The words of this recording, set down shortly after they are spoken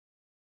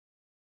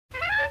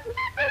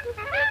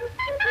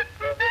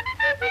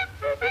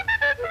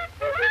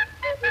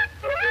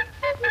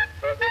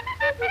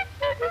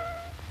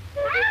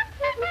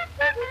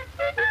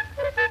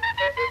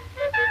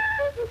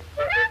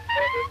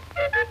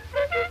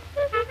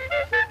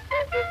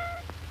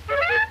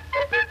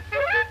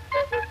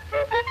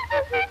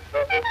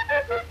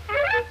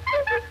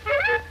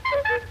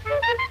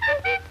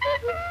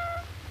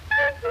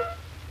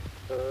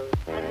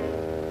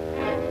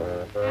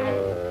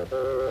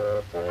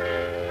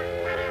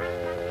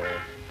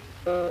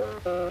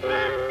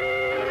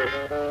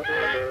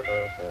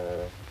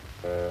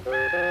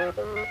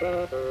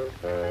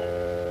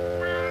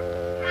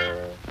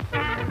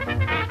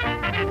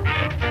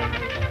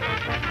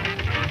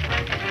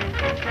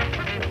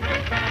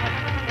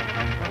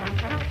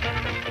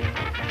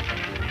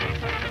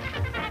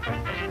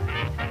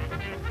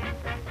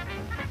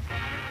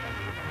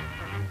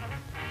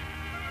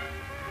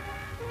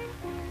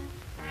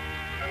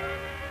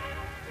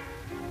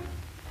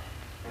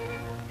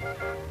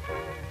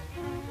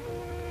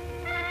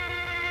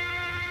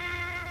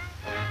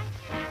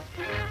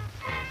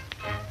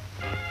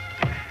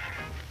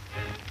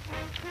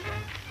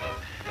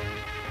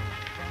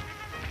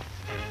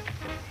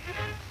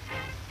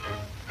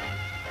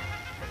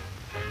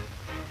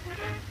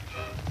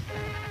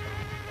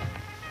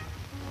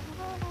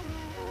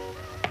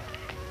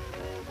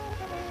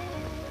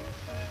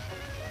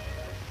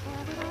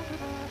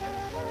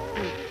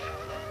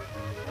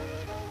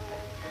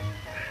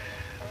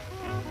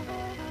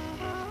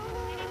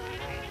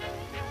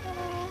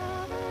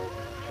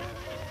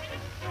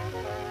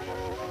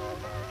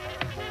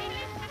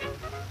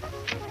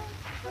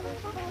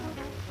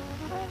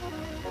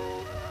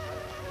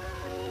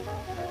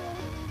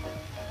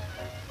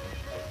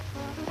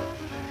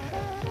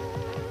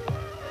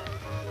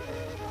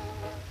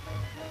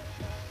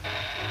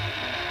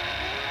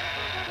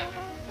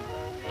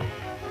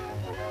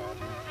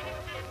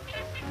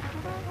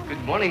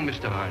morning,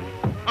 Mr. Hardy.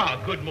 Ah,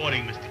 good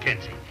morning, Mr.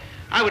 Kinsey.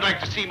 I would like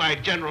to see my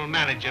general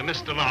manager,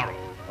 Mr. Laurel.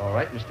 All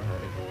right, Mr.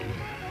 Hardy.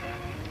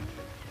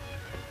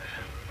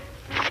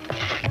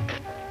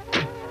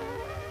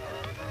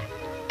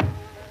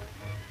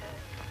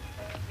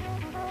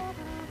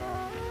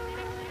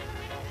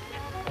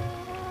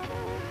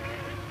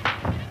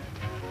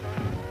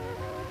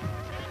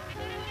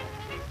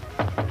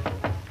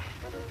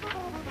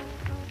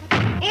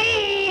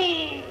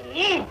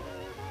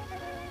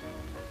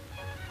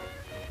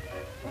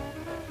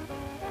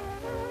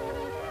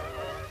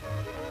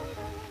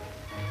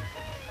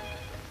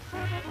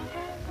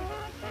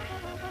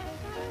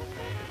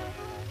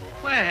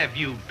 Where have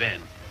you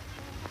been?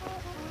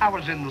 I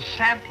was in the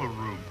sample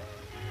room.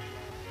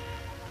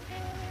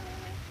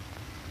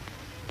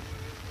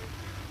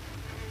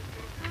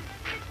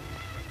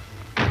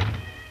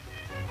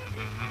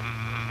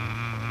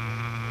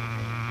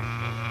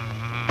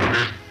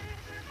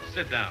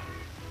 Sit down.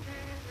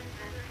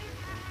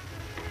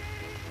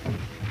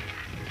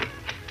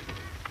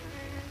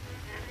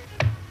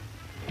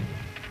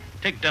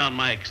 Take down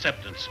my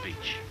acceptance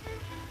speech.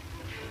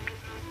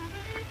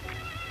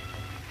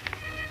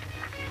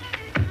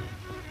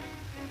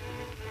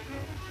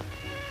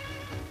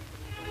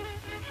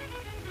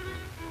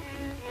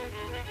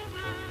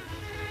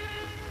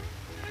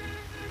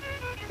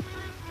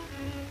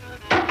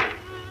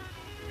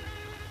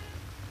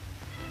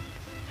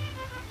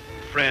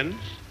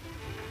 Friends,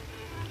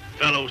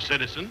 fellow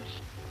citizens,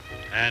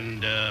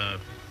 and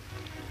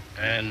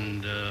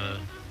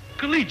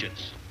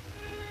collegiates,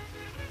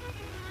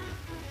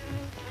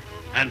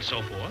 and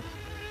so forth,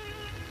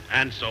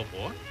 and so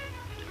forth,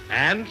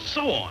 and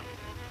so on.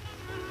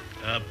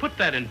 Put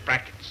that in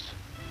brackets.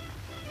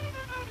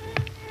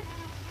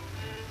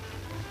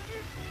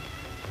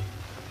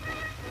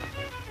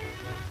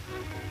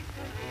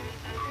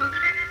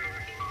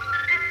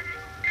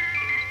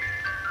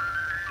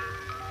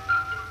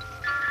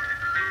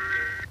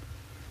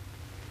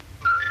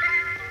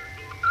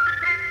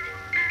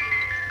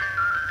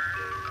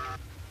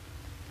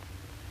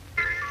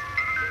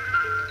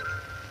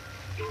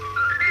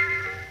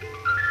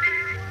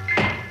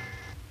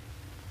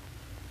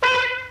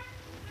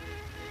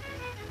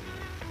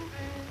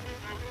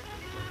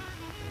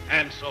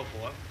 And so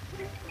forth.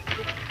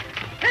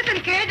 Listen,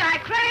 kid, I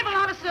crave a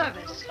lot of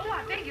service. Oh,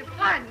 I beg your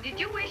pardon. Did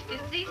you wish to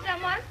see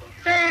someone?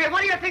 Say,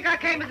 what do you think I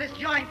came to this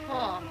joint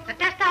for? To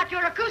test out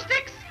your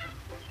acoustics?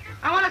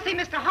 I want to see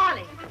Mr.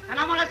 Harley, and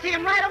I want to see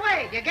him right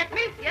away. You get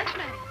me? Yes,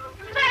 ma'am.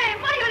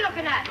 Say, what are you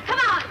looking at? Come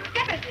on,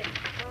 get busy.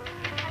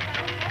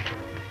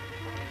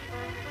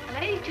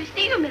 Glad to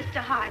see you, Mr.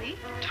 Hardy.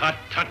 Tut,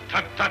 tut,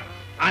 tut, tut.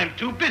 I'm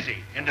too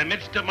busy. In the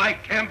midst of my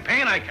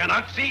campaign, I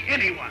cannot see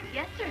anyone.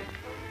 Yes, sir.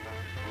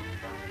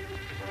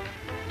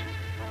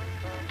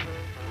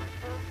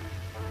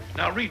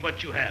 Now read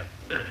what you have.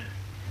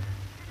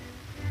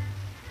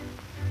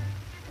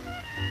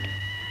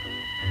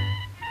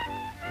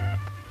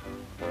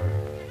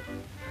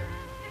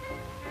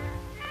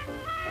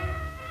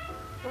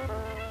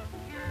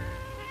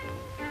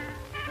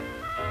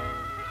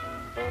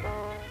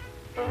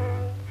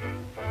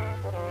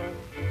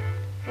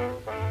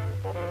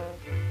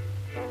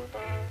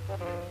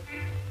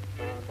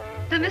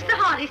 So Mr.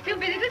 Hardy's too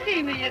busy to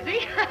see me, is he?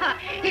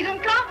 He's in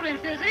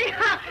conference, is he?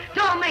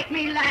 Don't make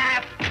me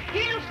laugh.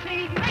 He'll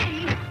see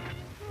me.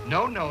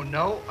 No, no,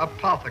 no,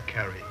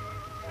 apothecary.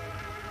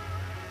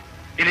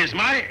 It is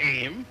my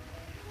aim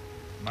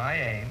My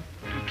aim,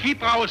 to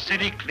keep our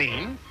city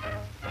clean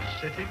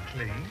city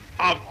clean.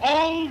 of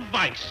all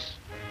vice.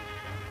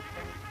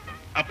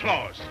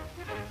 Applause.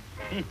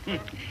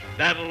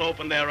 That'll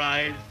open their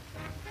eyes.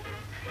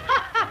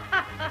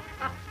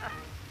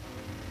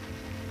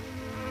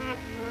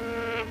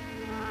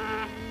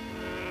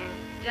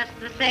 Just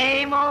the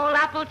same old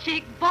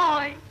apple-cheeked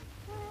boy.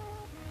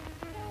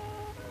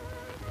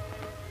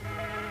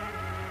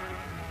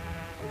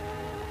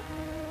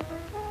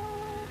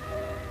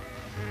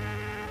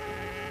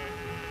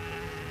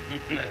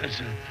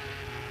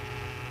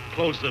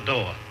 Close the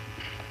door.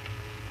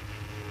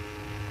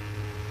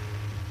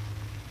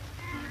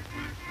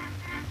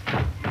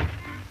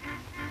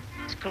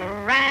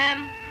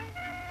 Scram.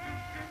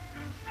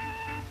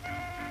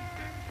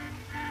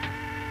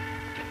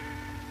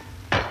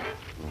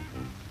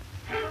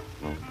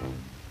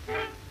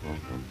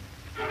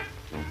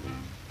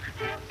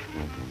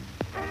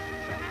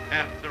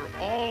 After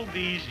all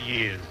these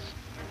years,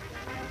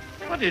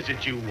 what is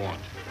it you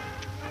want?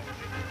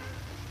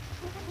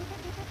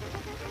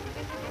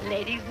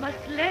 Ladies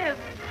must live.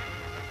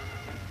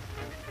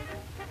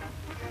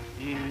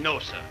 No,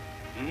 sir.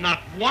 Not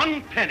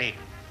one penny.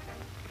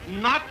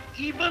 Not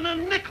even a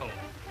nickel.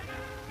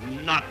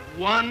 Not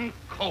one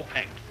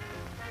kopeck.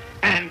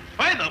 And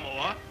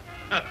furthermore,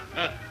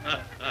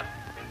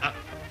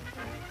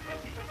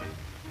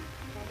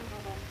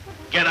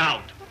 get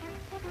out.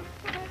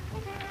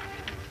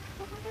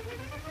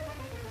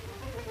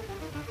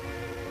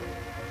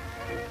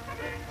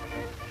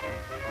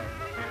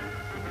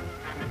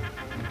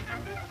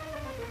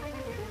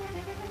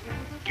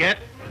 Get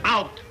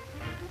out.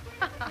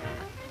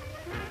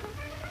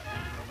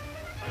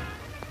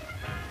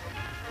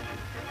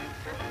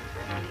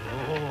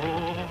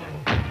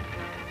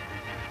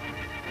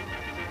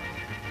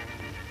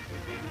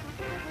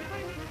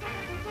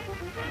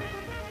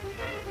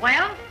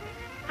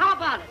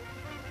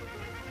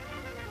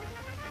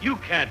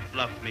 can't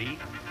bluff me.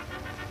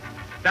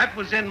 That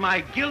was in my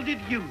gilded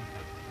youth,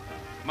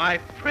 my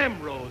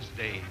primrose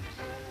days,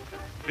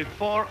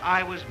 before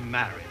I was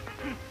married.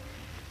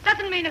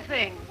 Doesn't mean a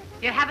thing.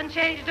 You haven't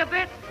changed a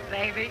bit,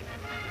 baby.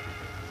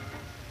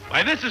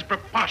 Why, this is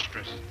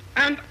preposterous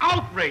and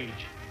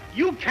outrage.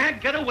 You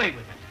can't get away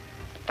with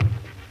it.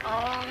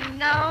 Oh,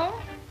 no?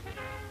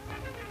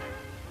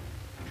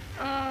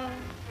 Oh,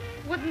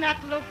 wouldn't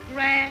that look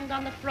grand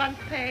on the front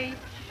page?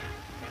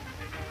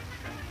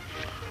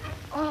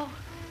 Oh,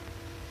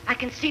 I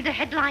can see the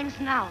headlines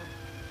now.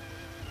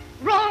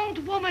 Wronged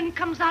woman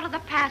comes out of the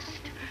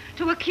past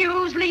to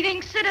accuse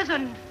leading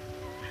citizen.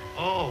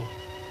 Oh.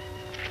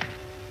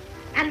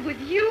 And with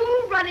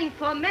you running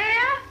for mayor?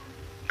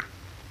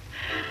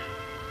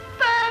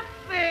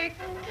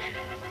 Perfect.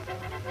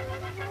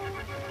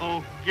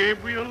 Oh,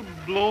 Gabriel,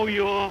 blow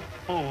your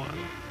horn.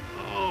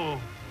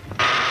 Oh.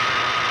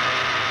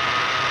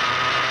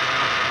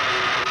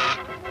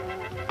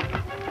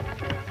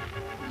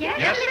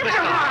 Yes, Mr.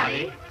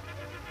 Hardy.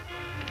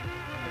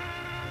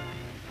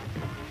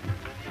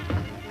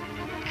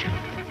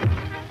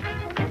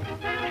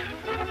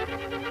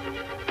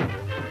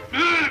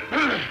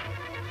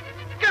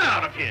 Get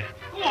out of here.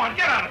 Go on,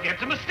 get out of here.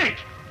 It's a mistake.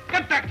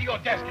 Get back to your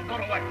desk and go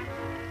to work.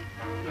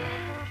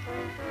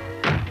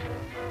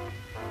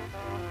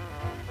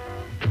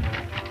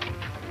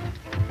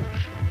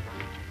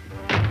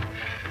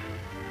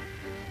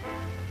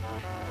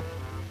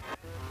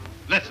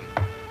 Listen,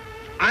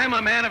 I'm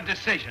a man of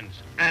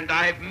decisions, and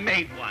I've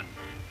made one.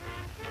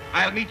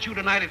 I'll meet you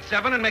tonight at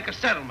 7 and make a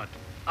settlement.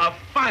 A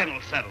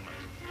final settlement.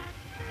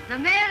 The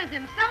mayor is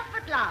himself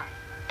at last.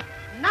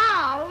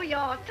 Now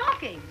you're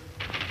talking.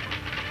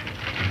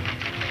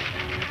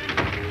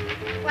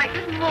 Why,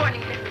 good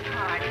morning, Mrs.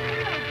 Hardy.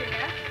 Hello,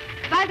 dear.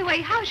 By the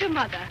way, how's your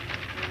mother?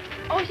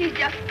 Oh, she's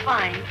just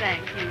fine,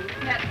 thank you.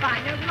 That's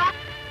fine. There's lots.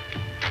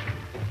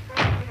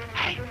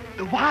 Hey,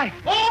 the wife.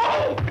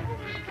 Oh!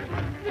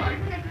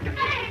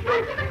 Hey,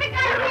 what's the big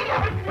idea?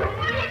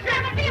 What are you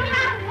trying to be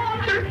around for?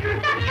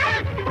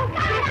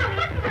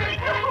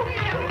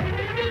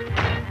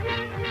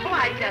 Oh, I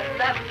just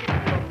love you.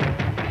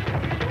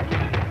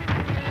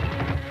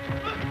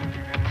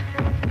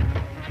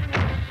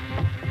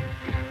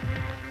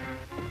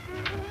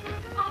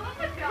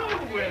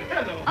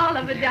 Hello.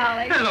 Oliver,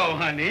 darling. Hello,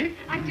 honey.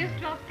 I just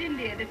dropped in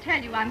there to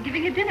tell you I'm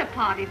giving a dinner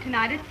party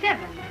tonight at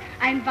 7.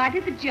 I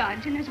invited the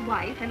judge and his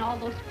wife and all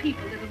those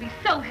people that'll be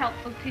so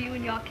helpful to you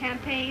in your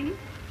campaign.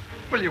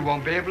 Well, you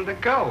won't be able to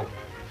go.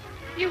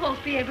 You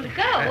won't be able to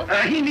go.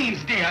 He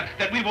means, dear,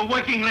 that we were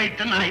working late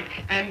tonight,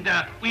 and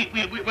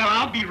well,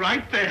 I'll be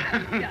right there.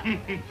 Yeah.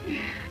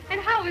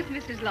 And how is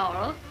Mrs.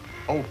 Laurel?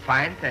 Oh,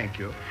 fine, thank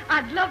you.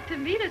 I'd love to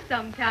meet her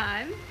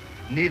sometime.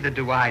 Neither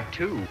do I,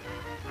 too.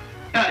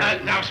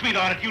 Now,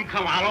 sweetheart, if you'll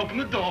come, I'll open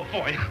the door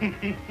for you.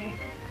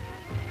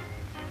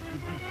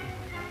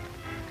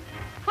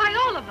 Why,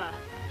 Oliver.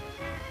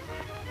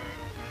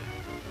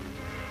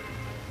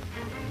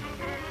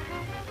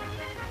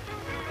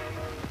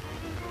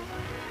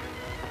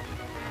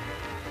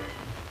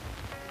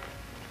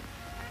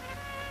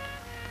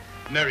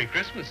 Merry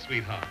Christmas,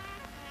 sweetheart.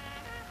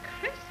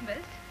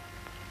 Christmas?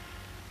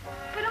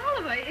 But,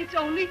 Oliver, it's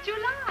only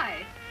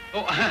July.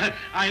 Oh,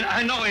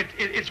 I know.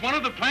 It's one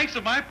of the planks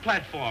of my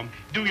platform.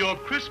 Do your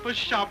Christmas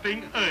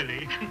shopping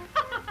early.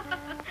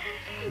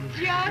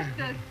 Just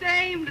the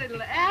same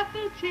little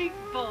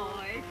apple-cheeked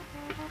boy.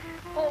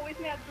 Oh,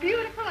 isn't that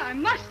beautiful? I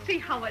must see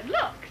how it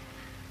looks.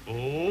 Oh.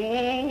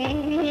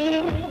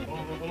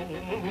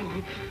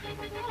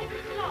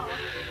 Oh,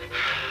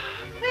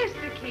 where's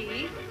the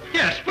key?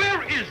 Yes,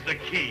 where is the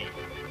key?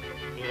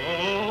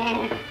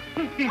 Oh.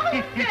 Oh,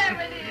 there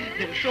it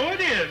is. So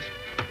it is.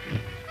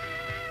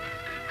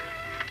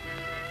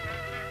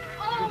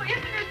 Oh, isn't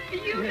it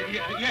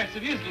beautiful? Yes,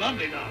 it is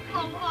lovely now.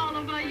 Oh,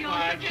 Oliver, you're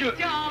Why, such sure. a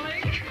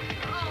darling.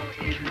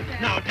 Oh, isn't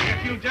that? Now, dear,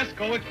 if you just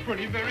go, it's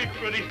pretty, very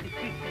pretty.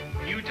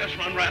 You just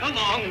run right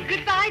along.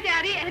 Goodbye,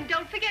 Daddy, and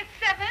don't forget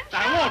 7.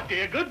 I won't,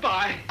 dear.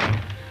 Goodbye.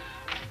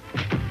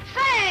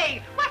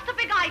 Say, what's the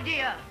big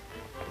idea?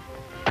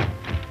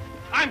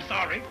 I'm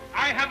sorry.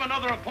 I have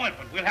another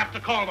appointment. We'll have to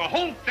call the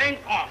whole thing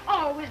off.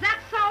 Oh, is that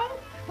so?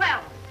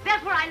 Well,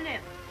 there's where I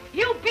live.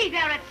 You be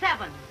there at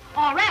 7,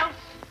 or else...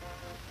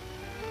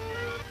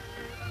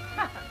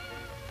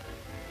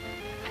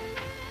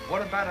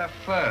 What about her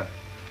fur?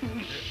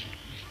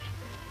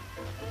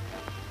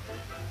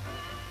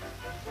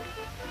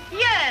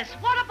 Yes,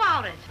 what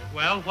about it?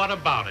 Well, what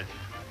about it?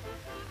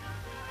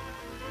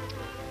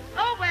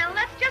 Oh, well,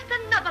 that's just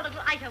another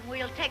little item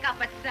we'll take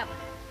up at 7.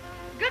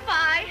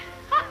 Goodbye.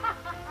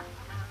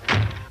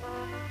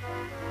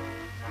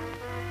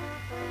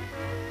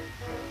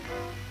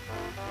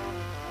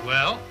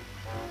 Well?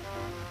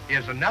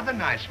 Here's another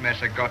nice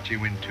mess I got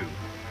you into.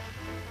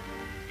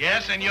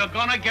 Yes, and you're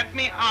gonna get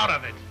me out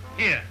of it.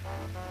 Here.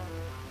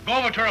 Go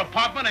over to her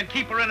apartment and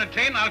keep her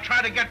entertained. I'll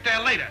try to get there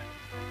later.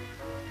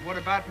 What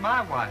about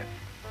my wife?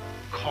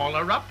 Call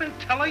her up and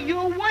tell her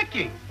you're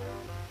working.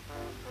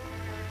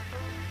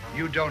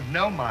 You don't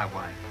know my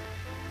wife.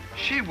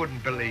 She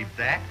wouldn't believe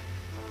that.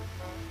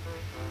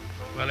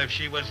 Well, if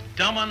she was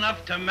dumb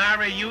enough to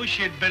marry you,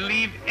 she'd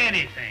believe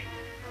anything.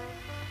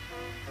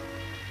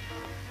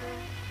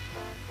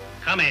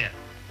 Come here.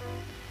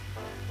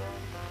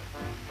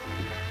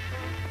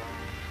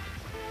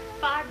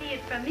 Far be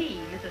it from me,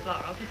 Mrs.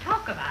 Laurel, to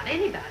talk about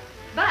anybody,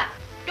 but...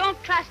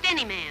 Don't trust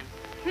any man.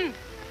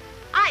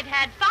 I've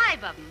had 5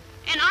 of them,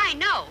 and I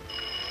know.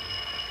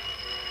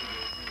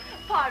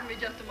 Pardon me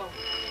just a moment.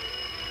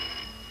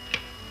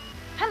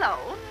 Hello.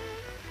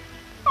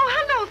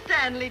 Oh, hello,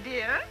 Stanley,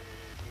 dear.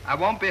 I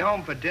won't be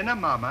home for dinner,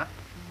 Mama.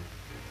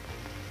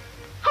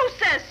 Who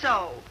says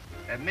so?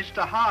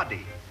 Mr.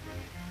 Hardy.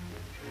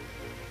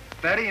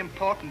 Very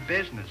important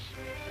business.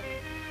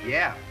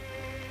 Yeah.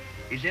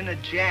 He's in a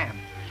jam.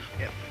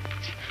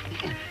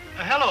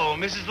 Hello,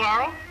 Mrs.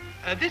 Laurel.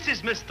 This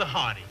is Mr.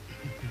 Hardy.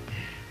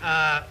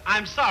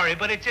 I'm sorry,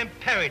 but it's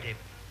imperative,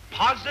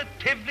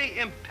 positively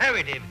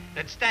imperative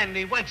that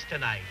Stanley works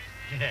tonight.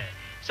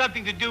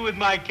 Something to do with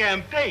my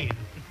campaign.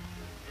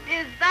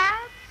 Is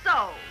that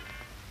so?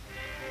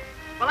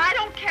 Well, I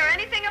don't care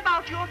anything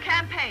about your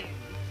campaign.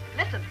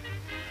 Listen,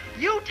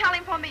 you tell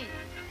him for me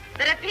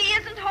that if he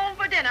isn't home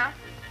for dinner,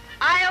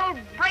 I'll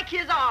break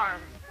his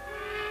arm.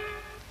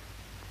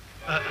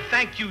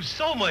 Thank you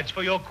so much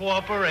for your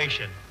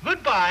cooperation.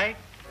 Goodbye.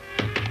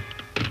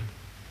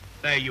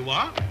 There you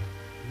are.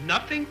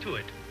 Nothing to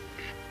it.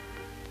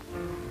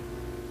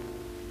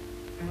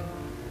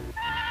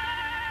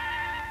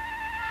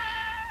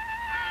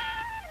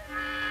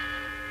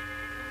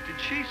 Did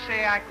she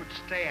say I could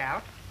stay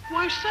out?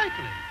 Why,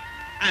 certainly.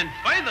 And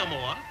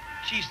furthermore,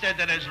 she said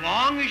that as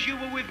long as you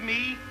were with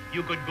me,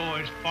 you could go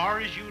as far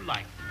as you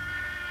liked.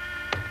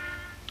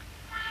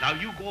 Now,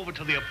 you go over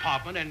to the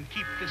apartment and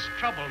keep this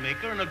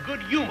troublemaker in a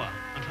good humor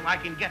until I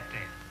can get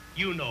there.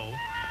 You know,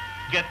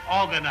 get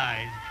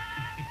organized.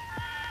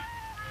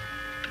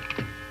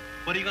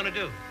 What are you going to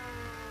do?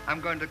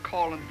 I'm going to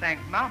call and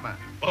thank Mama.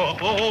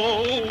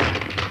 Oh!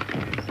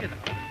 Get out.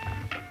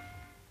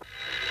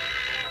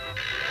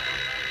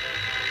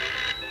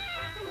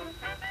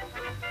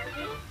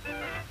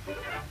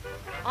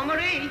 Oh,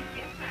 Marie,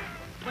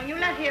 when you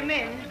let him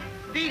in,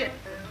 beat it.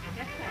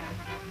 Yes, sir.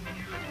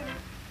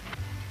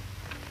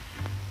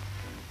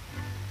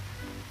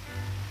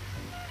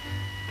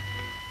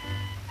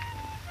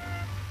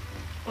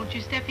 Won't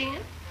you step in?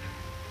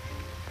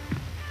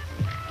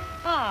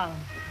 Oh,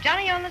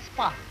 Johnny on the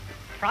spot,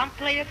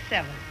 promptly at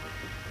 7.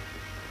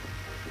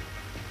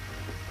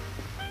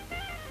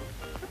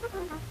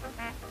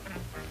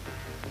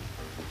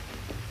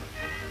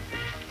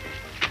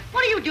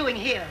 What are you doing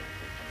here?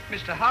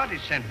 Mr. Hardy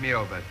sent me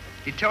over.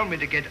 He told me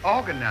to get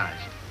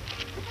organized.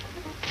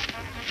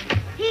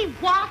 He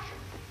what?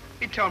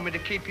 He told me to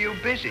keep you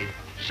busy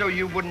so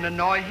you wouldn't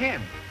annoy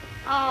him.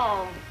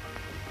 Oh,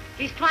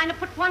 he's trying to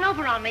put one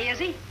over on me, is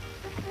he?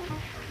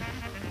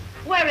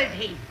 Where is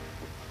he?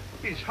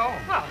 He's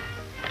home. Oh.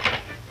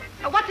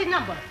 What's his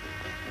number?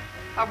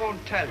 I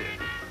won't tell you.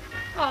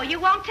 Oh, you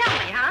won't tell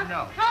me, huh?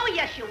 No. Oh,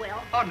 yes, you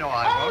will. Oh, no,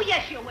 I Oh, won't.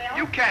 yes, you will.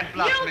 You can't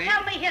bluff me. You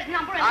tell me his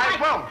number and I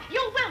won't.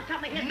 You will tell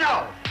me his No.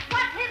 number.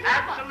 What's his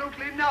number?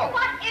 Absolutely no.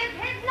 What is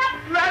his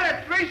number?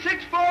 Granite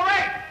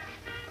 3648.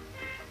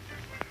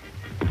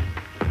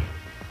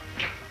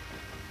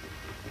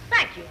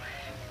 Thank you.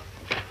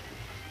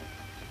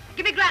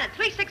 Give me granite,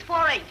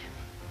 3648.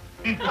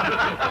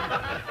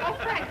 Oh,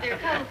 Frank, dear,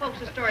 tell the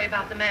folks a story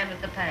about the man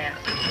with the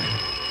past.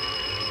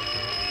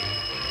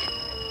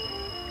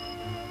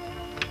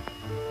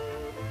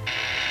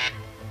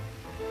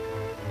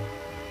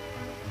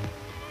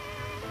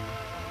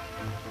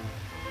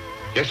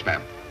 Yes,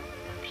 ma'am.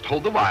 Just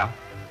hold the wire.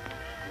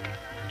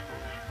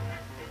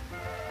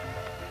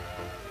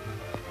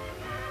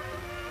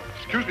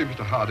 Excuse me,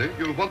 Mr. Hardy.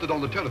 You're wanted on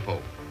the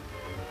telephone.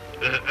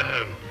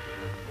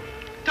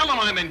 Tell him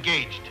I'm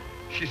engaged.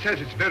 She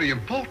says it's very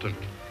important.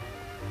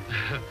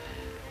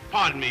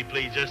 Pardon me,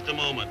 please, just a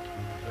moment.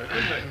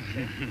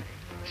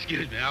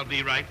 Excuse me, I'll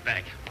be right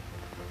back.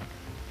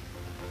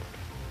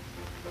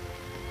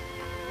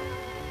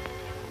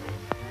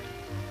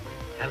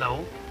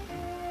 Hello?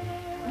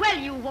 Well,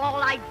 you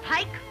wall-eyed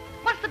pike,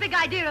 what's the big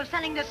idea of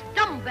sending this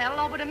dumbbell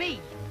over to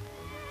me?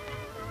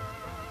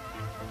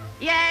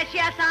 Yes,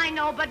 yes, I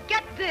know, but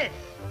get this.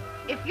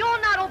 If you're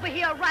not over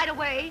here right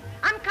away,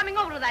 I'm coming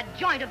over to that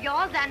joint of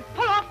yours and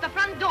pull off the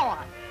front door.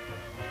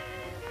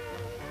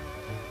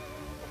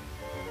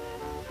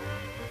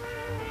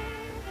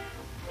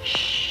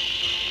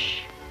 Shh.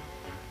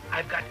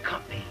 I've got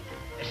company.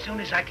 As soon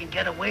as I can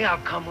get away, I'll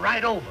come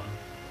right over.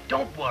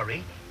 Don't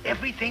worry.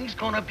 Everything's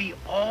gonna be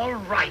all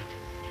right.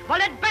 Well,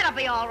 it better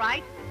be all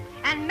right.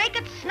 And make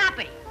it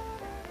snappy.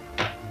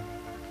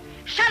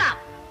 Shut up.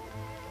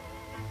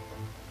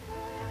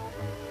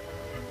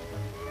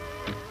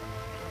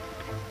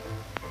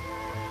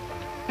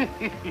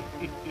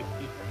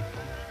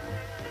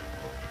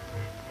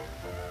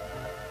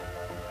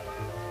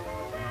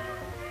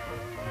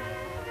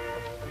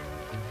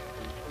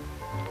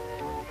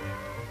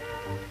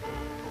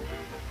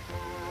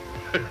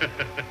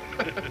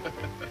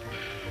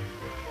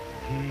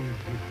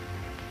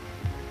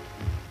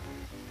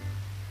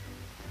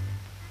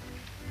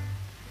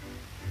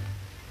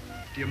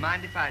 Do you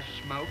mind if I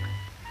smoke?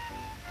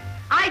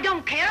 I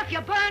don't care if you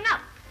burn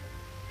up.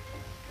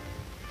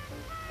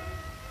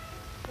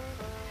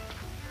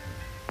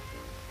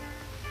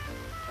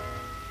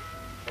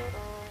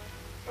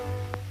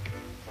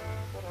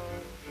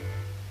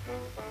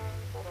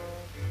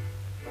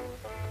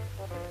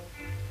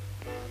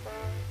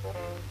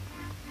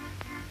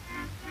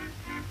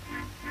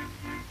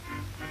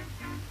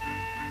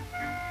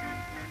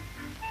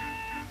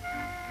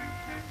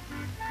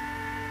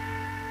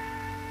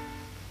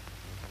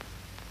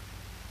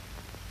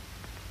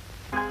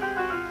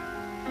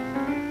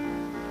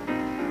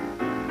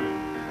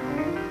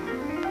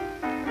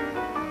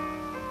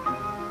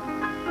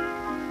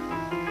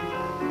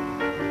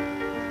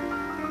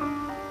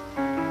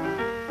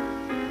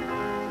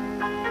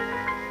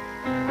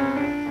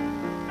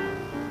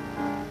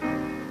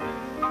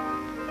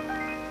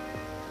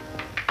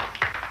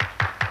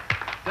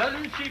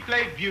 Doesn't she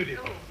play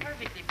beautiful? Oh,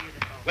 perfectly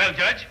beautiful. Well,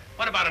 Judge,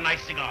 what about a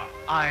nice cigar?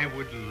 I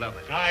would love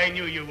it. I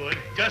knew you would.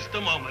 Just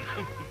a moment.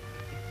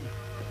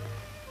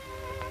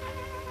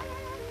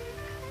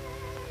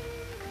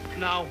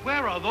 Now,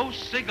 where are those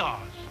cigars?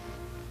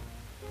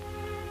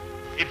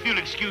 If you'll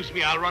excuse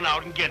me, I'll run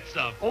out and get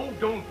some. Oh,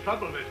 don't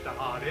trouble, Mr.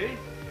 Hardy.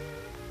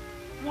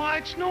 Why,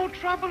 it's no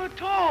trouble at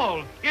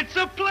all. It's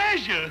a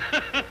pleasure.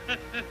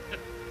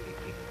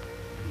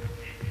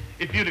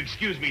 If you'll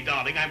excuse me,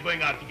 darling, I'm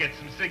going out to get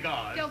some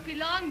cigars. Don't be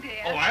long,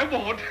 dear. Oh, I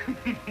won't.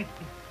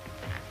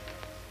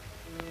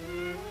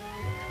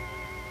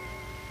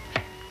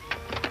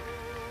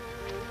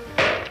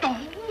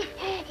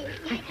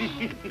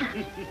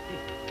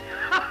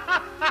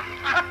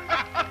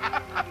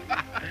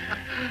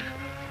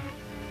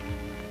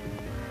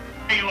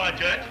 Here you are,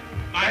 Judge.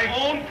 My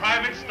own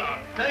private stock.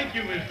 Thank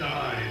you, Mr.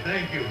 Hardy.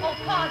 Thank you. Oh,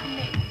 pardon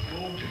me.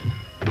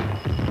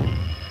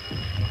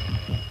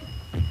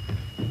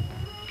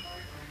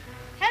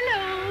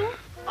 Hello.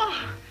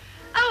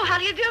 Oh, how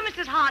do you do,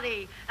 Mrs.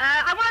 Hardy?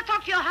 I want to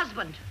talk to your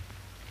husband.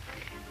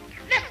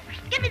 Listen,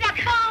 give me that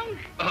phone.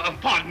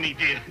 Pardon me,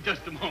 dear.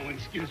 Just a moment.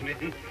 Excuse me.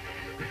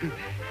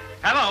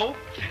 Hello?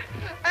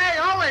 Hey,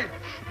 Ollie!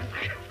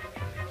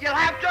 You'll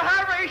have to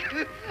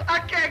hurry. I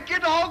can't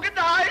get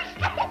organized.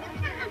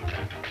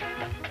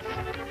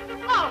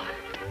 Oh,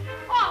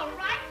 all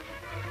right.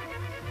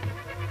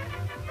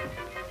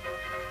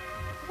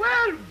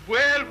 Well.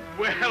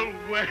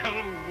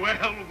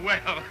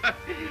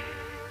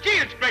 Gee,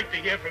 it's great to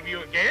hear from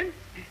you again.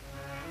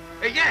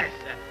 Yes,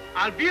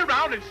 I'll be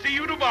around and see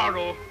you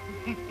tomorrow.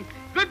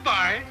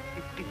 Goodbye.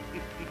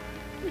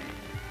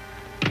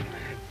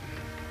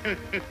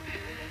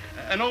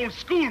 An old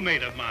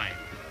schoolmate of mine.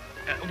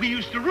 We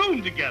used to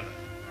room together.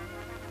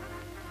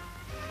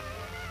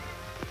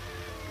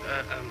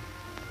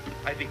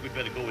 I think we'd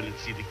better go in and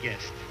see the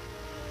guest.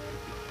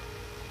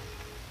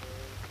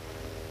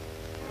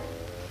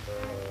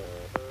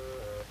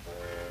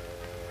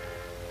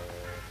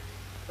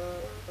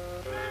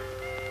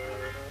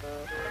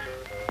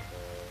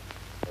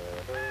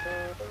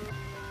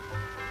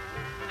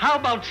 How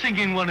about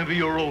singing one of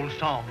your old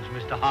songs,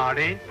 Mr.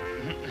 Hardy?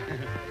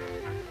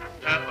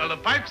 Well, the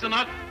pipes are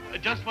not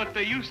just what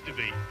they used to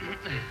be.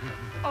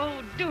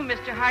 Oh, do,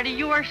 Mr. Hardy.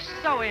 You are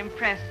so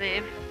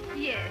impressive.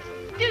 Yes,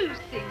 do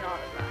sing,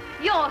 Oliver.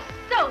 You're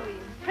so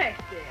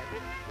impressive.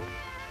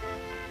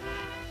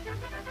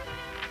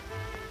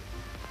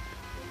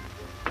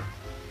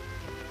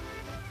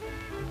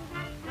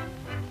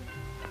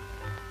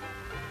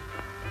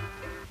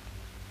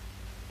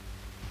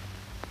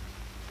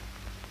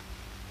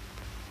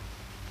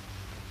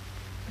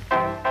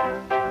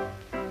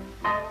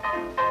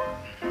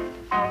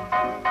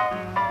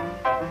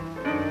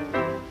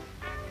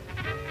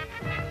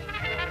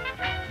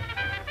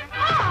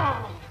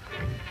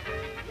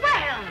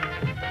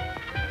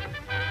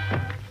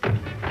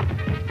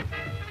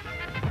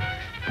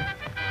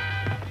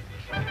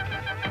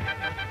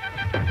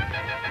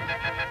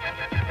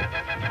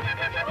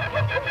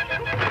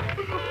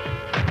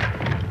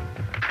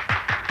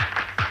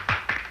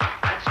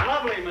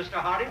 Mr.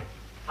 Hardy.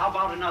 How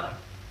about another?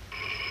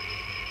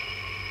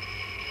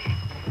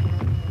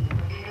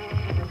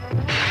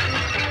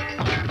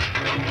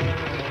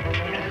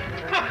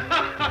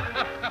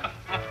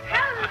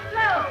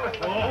 Hello.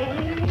 Oh.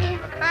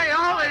 Hey,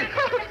 Ollie.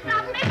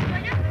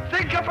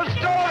 Think up a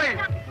story.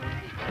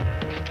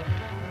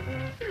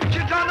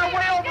 She's on her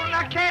way over and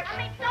I can't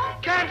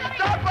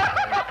stop her.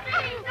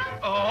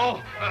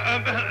 Oh,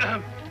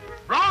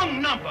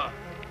 wrong number.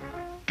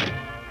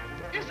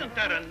 Isn't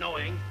that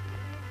annoying?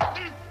 You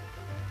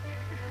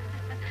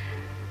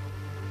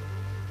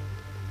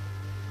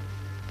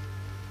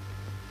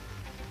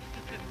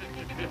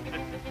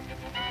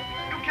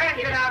can't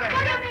get out of here.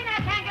 What do you mean I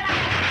can't get out?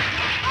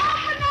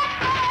 Open that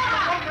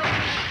door!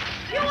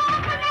 You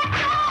open that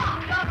door!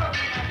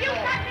 You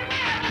got me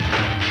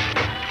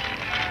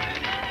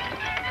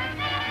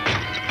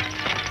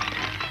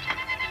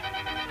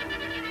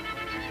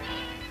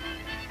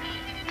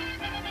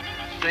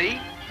there. See?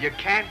 You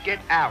can't get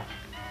out.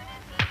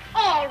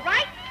 All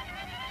right.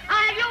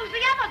 I'll use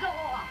the other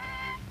door.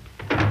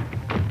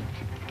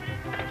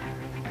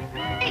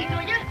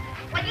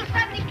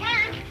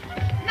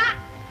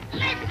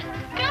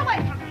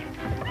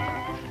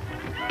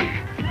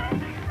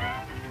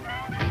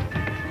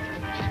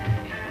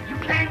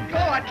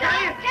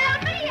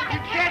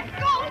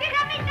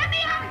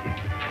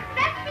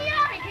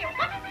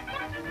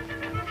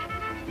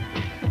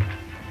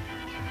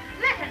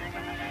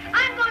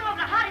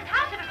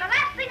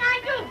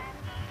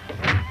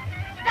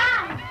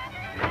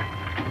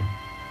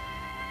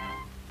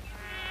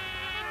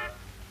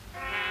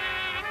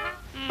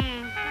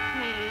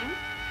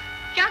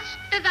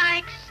 as I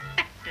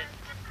expected.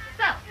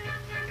 So,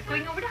 you're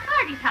going over to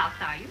Hardy's house,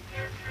 are you?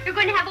 You're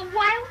going to have a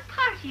wild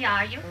party,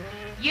 are you?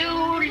 You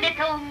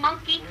little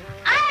monkey.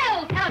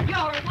 I'll tell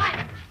your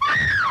wife.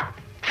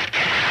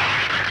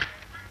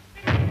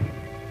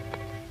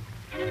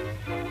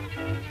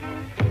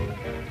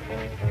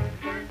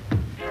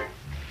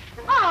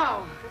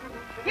 Oh,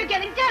 you're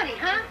getting dirty,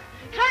 huh?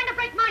 Trying to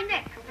break my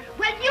neck.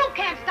 Well, you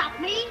can't stop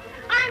me.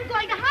 I'm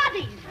going to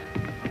Hardy's.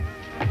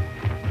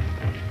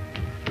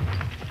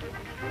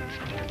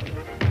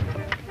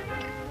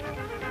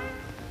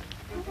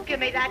 Give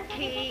me that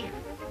key.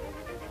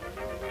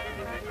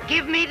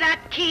 Give me that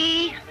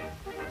key.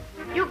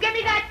 You give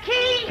me that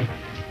key.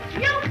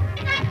 You give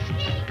me that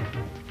key.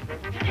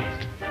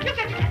 You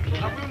give me that key. I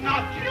will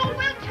not. You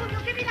will too. You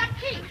give me that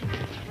key.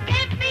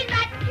 Give me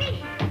that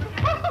key.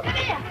 Come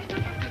here.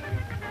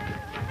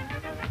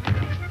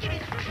 Give me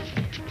that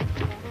key.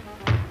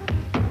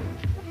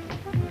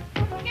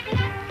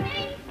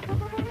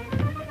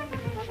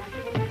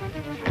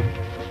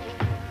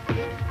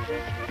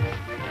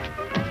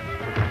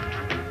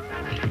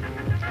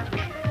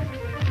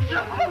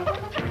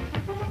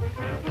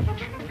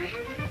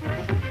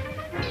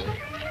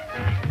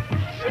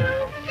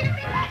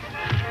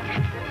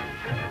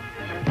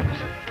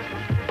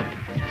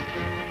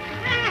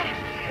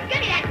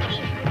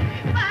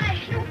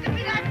 Give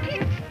me that key.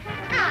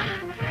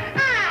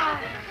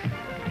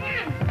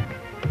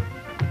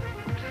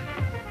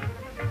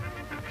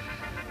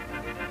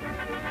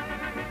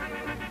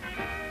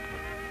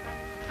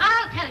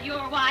 I'll tell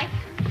your wife.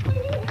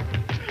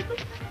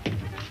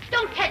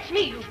 Don't catch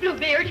me, you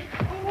bluebeard.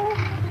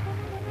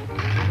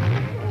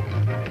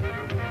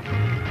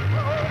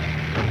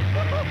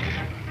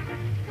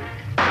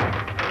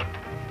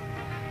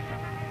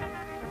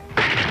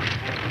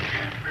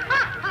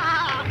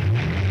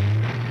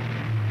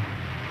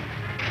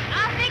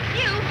 I'll fix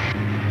you.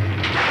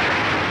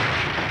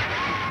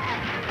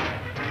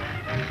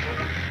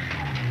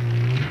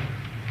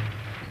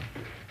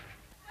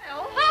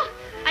 Oh,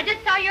 I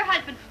just saw your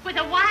husband with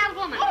a wild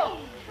woman.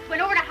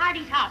 Went over to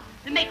Hardy's house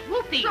to make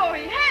whoopee. So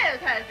he has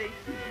he?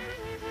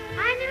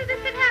 I knew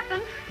this would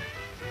happen.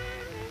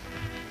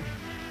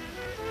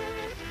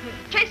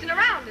 Chasing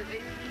around, is he?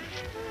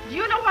 Do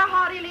you know where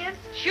Hardy lives?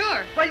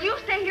 Sure. Well, you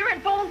stay here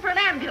and phone for an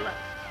ambulance.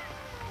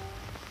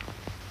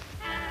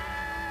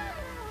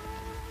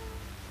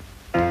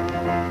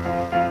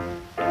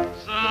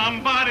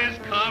 Somebody's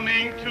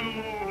coming to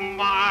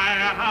my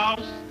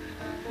house.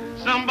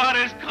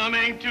 Somebody's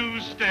coming to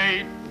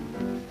stay.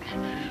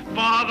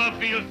 Father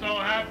feels so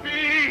happy,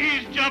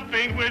 he's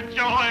jumping with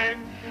joy.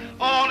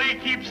 All he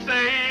keeps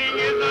saying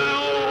is,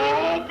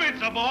 I hope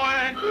it's a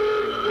boy.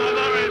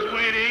 Mother is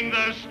waiting,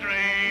 the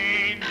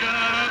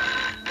stranger.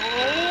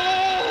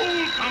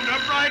 Oh, come to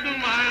brighten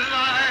my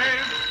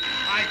life.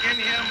 I can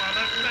hear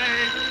Mother say,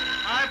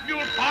 if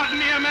you'll pardon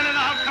me a minute,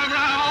 I'll come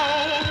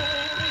round.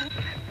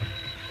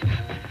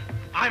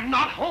 I'm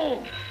not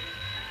home.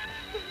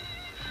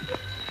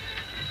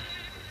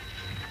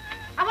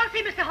 I want to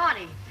see Mr.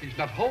 Hardy. He's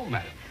not home,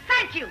 madam.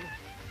 Thank you.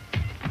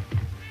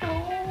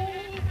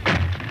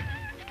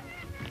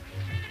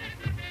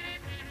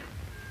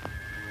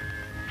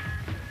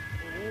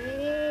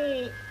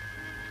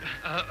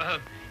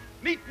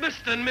 Meet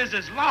Mr. and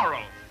Mrs.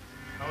 Laurel.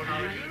 Oh,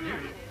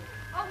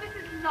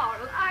 Mrs.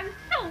 Laurel, I'm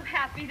so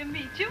happy to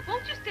meet you.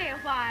 Won't you stay a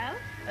while?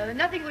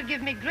 Nothing would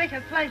give me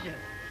greater pleasure.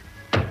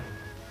 May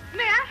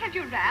I have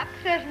your wrap?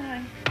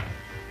 Certainly.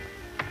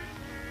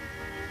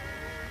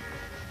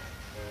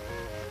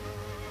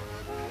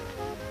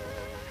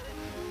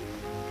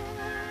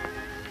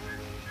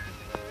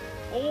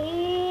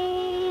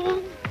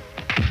 Oh!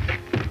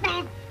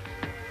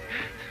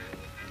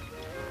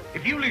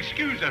 If you'll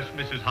excuse us,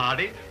 Mrs.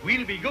 Hardy,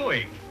 we'll be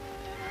going.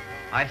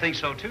 I think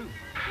so, too.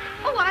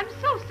 Oh, I'm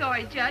so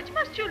sorry, Judge.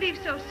 Must you leave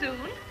so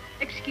soon?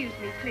 Excuse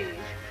me,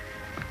 please.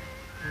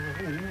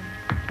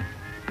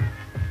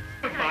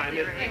 Goodbye,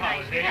 Mr.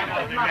 Holiday.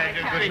 Good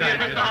night,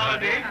 Mr.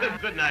 Holiday.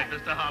 Good night,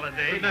 Mr.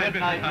 Holiday. Good night,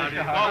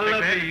 Mr. Holiday. All the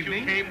best you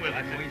came with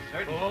us.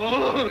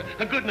 Oh,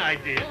 good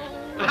night, dear.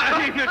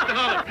 Mr.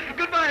 Holiday.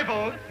 Goodbye,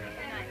 folks.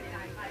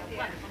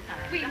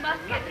 We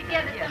must get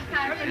together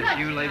sometime. If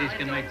you ladies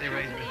can make the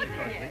arrangements.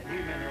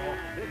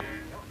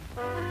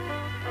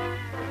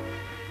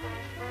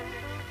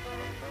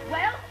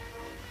 Well?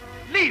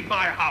 Leave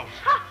my house.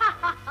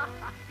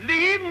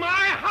 Leave my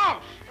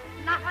house.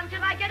 Not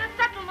until I get a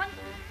settlement.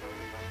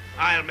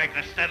 I'll make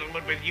a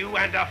settlement with you,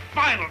 and a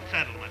final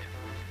settlement.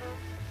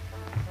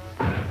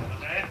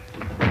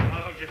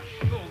 I'll just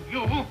show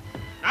you.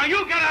 Now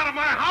you get out of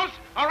my house,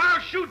 or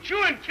I'll shoot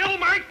you and kill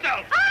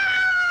myself.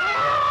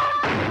 Oh!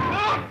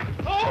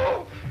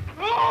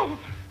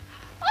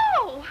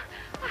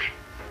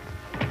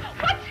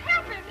 What's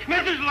happened?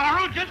 Mrs.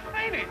 Laurel just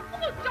fainted.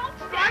 Oh, don't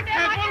I stand there.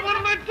 can't. What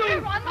am I doing?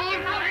 Here, on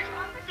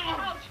the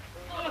couch.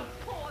 Oh,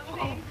 poor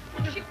thing.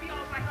 She'll be all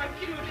right in a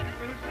few minutes.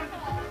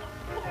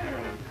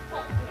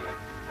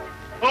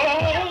 Oh!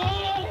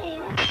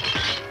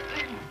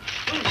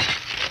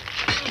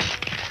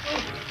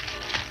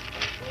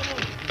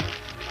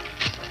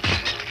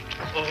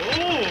 Oh!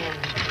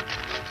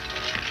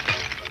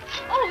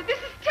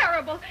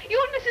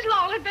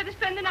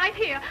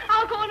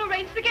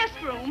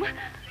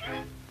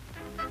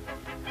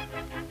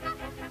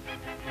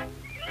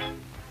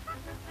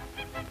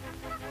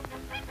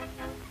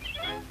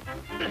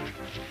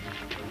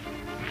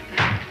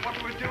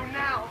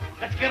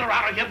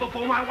 of here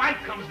before my wife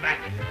comes back.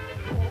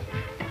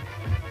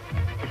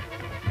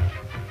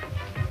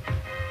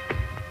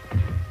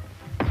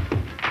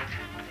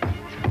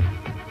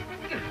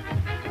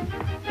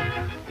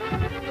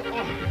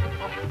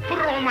 Put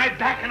her on my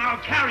back and I'll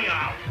carry her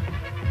out.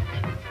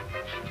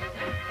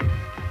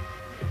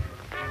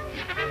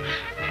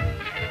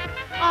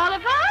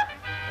 Oliver?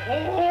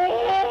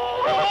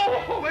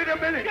 Oh, wait a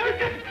minute.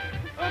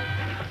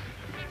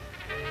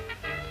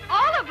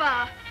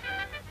 Oliver!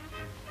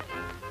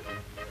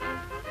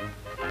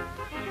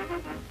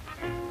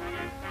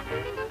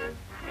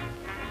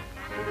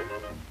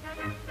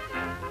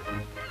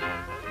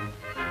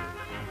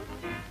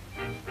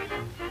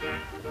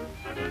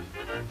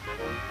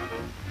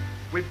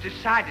 We've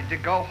decided to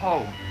go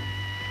home.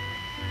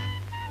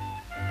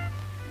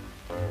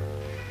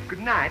 Good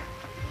night.